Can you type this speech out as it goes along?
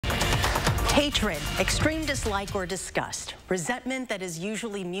Hatred, extreme dislike or disgust, resentment that is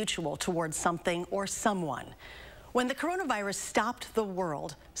usually mutual towards something or someone. When the coronavirus stopped the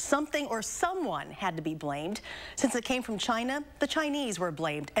world, something or someone had to be blamed. Since it came from China, the Chinese were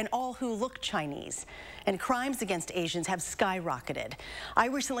blamed and all who look Chinese. And crimes against Asians have skyrocketed. I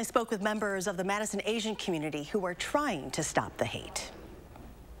recently spoke with members of the Madison Asian community who are trying to stop the hate.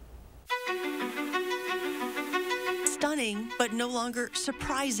 Stunning, but no longer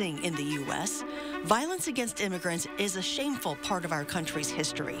surprising in the U.S., violence against immigrants is a shameful part of our country's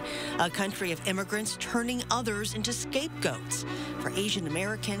history. A country of immigrants turning others into scapegoats. For Asian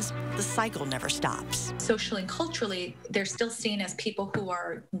Americans, the cycle never stops. Socially and culturally, they're still seen as people who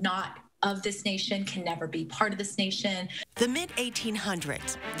are not of this nation, can never be part of this nation. The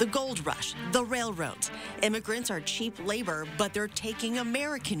mid-1800s, the gold rush, the railroads. Immigrants are cheap labor, but they're taking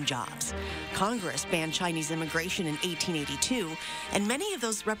American jobs. Congress banned Chinese immigration in 1882, and many of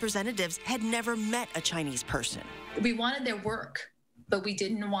those representatives had never met a Chinese person. We wanted their work, but we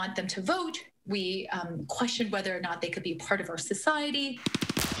didn't want them to vote. We questioned whether or not they could be part of our society.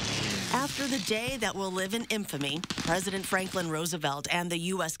 After the day that will live in infamy, President Franklin Roosevelt and the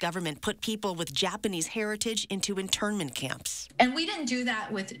U.S. government put people with Japanese heritage into internment camps. And we didn't do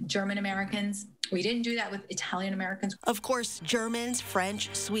that with German Americans. We didn't do that with Italian Americans. Of course, Germans,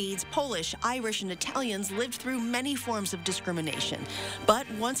 French, Swedes, Polish, Irish, and Italians lived through many forms of discrimination. But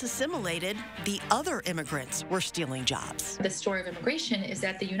once assimilated, the other immigrants were stealing jobs. The story of immigration is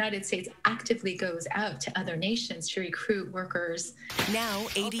that the United States actively goes out to other nations to recruit workers. Now,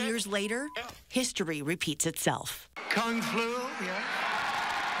 80 years later, history repeats itself. Kung flu,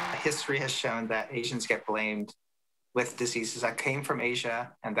 yeah. History has shown that Asians get blamed with diseases that came from Asia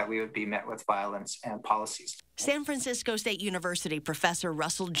and that we would be met with violence and policies. San Francisco State University professor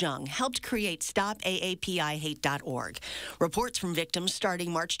Russell Jung helped create StopAAPIHate.org. Reports from victims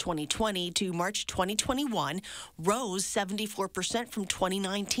starting March 2020 to March 2021 rose 74% from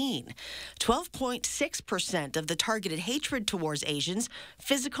 2019. 12.6% of the targeted hatred towards Asians,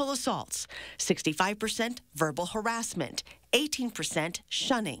 physical assaults, 65% verbal harassment, 18%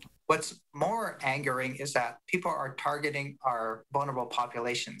 shunning. What's more angering is that people are targeting our vulnerable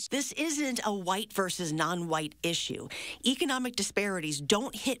populations. This isn't a white versus non-white issue. Economic disparities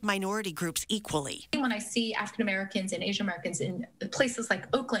don't hit minority groups equally. When I see African Americans and Asian Americans in places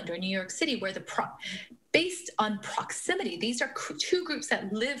like Oakland or New York City, where based on proximity, these are two groups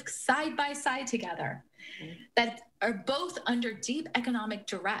that live side by side together, that are both under deep economic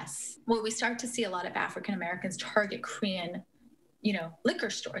duress. Well, we start to see a lot of African Americans target Korean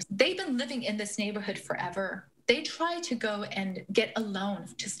liquor stores. They've been living in this neighborhood forever. They try to go and get a loan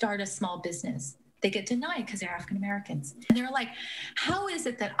to start a small business. They get denied because they're African Americans. And they're like, how is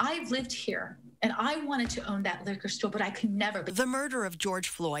it that I've lived here and I wanted to own that liquor store, but I could never? The murder of George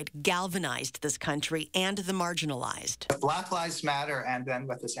Floyd galvanized this country and the marginalized. Black Lives Matter, and then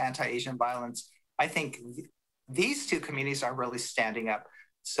with this anti-Asian violence, I think these two communities are really standing up.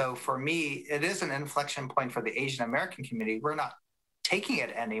 So for me, it is an inflection point for the Asian American community. We're not taking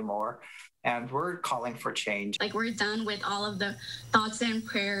it anymore, and we're calling for change. Like, we're done with all of the thoughts and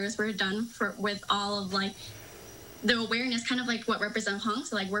prayers. We're done with all of the awareness, kind of like what represents Hong.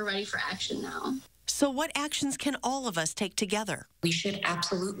 So we're ready for action now. So what actions can all of us take together? We should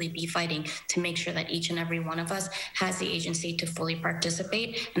absolutely be fighting to make sure that each and every one of us has the agency to fully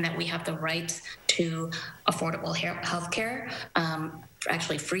participate, and that we have the rights to affordable health care,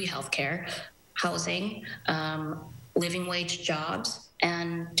 actually free health care, housing, living wage jobs,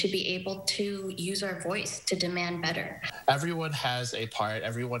 and to be able to use our voice to demand better. Everyone has a part.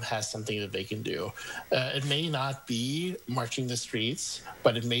 Everyone has something that they can do. It may not be marching the streets,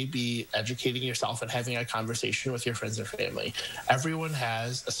 but it may be educating yourself and having a conversation with your friends and family. Everyone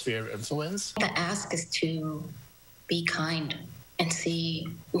has a sphere of influence. The ask is to be kind and see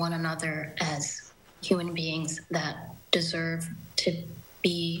one another as human beings that deserve to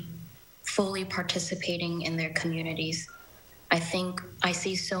be fully participating in their communities. I think I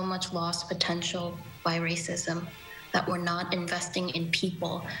see so much lost potential by racism, that we're not investing in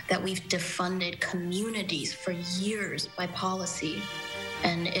people, that we've defunded communities for years by policy.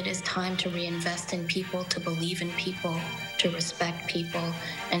 And it is time to reinvest in people, to believe in people, to respect people,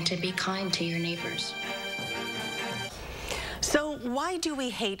 and to be kind to your neighbors. So why do we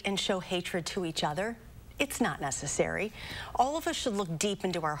hate and show hatred to each other? It's not necessary. All of us should look deep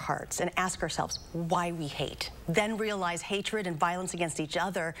into our hearts and ask ourselves why we hate. Then realize hatred and violence against each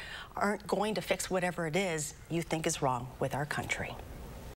other aren't going to fix whatever it is you think is wrong with our country.